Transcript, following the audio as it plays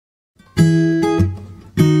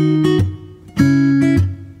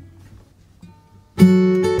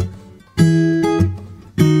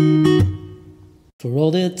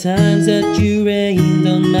all the times that you rained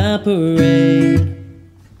on my parade,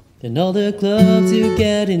 and all the clubs you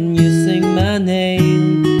get in, you sing my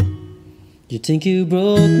name. You think you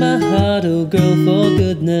broke my heart, oh girl, for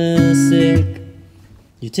goodness sake.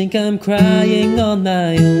 You think I'm crying on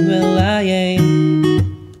my own, well I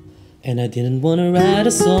ain't. And I didn't wanna write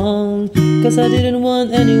a song, cause I didn't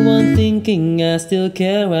want anyone thinking I still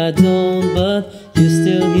care, I don't. But you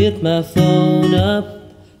still hit my phone up,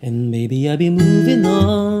 and maybe I'll be moving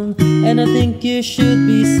on. And I think you should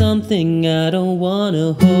be something I don't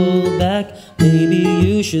wanna hold back. Maybe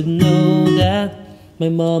you should know that my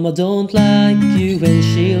mama don't like you and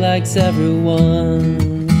she likes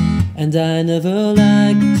everyone. And I never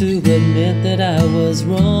like to admit that I was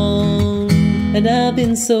wrong. And I've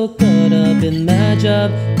been so caught up in my job,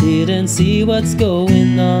 didn't see what's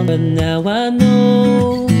going on. But now I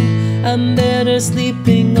know I'm better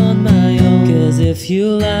sleeping on my own. Cause if you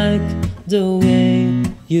like the way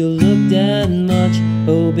you look that much,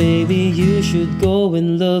 oh baby, you should go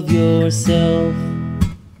and love yourself.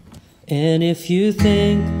 And if you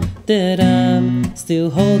think that I'm still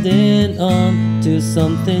holding on to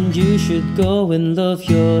something, you should go and love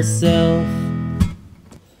yourself.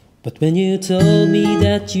 But when you told me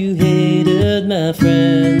that you hated my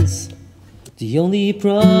friends, the only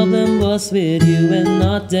problem was with you and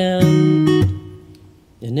not them.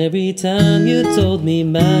 And every time you told me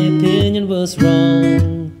my opinion was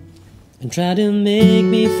wrong, and tried to make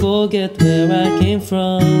me forget where I came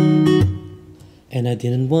from. And I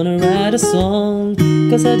didn't wanna write a song,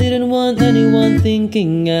 cause I didn't want anyone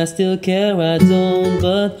thinking I still care, I don't.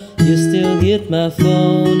 But you still hit my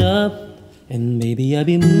phone up, and maybe I'll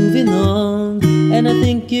be moving on. And I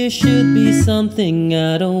think you should be something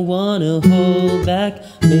I don't wanna hold back.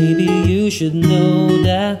 Maybe you should know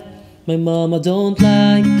that my mama don't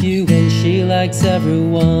like you and she likes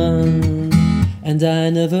everyone. And I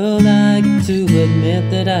never like to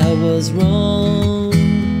admit that I was wrong.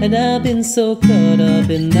 And I've been so caught up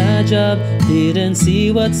in my job, didn't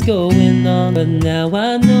see what's going on. But now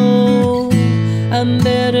I know I'm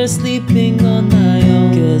better sleeping on my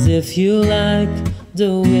own. Cause if you like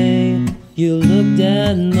the way you look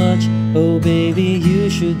that much, oh baby, you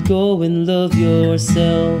should go and love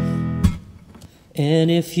yourself. And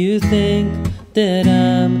if you think that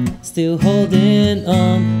I'm still holding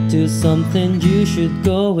on to something, you should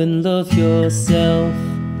go and love yourself.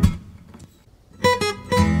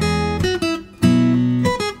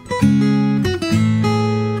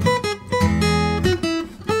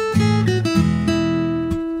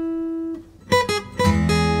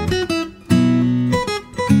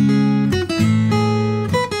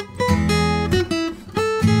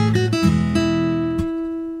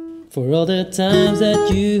 For all the times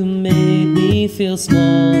that you made me feel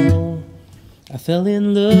small, I fell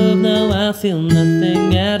in love, now I feel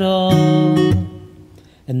nothing at all.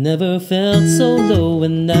 I never felt so low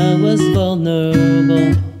when I was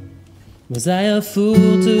vulnerable. Was I a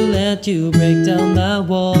fool to let you break down my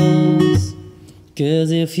walls?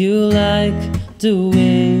 Cause if you like the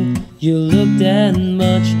way you look that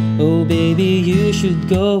much, oh baby, you should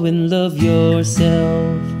go and love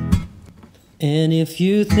yourself. And if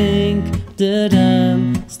you think that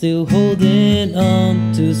I'm still holding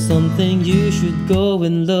on to something, you should go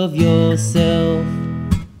and love yourself.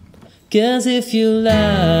 Cause if you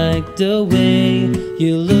like the way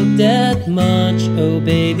you look that much, oh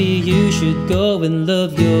baby, you should go and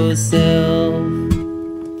love yourself.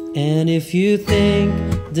 And if you think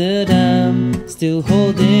that I'm still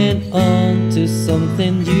holding on to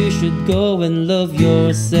something, you should go and love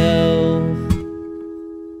yourself.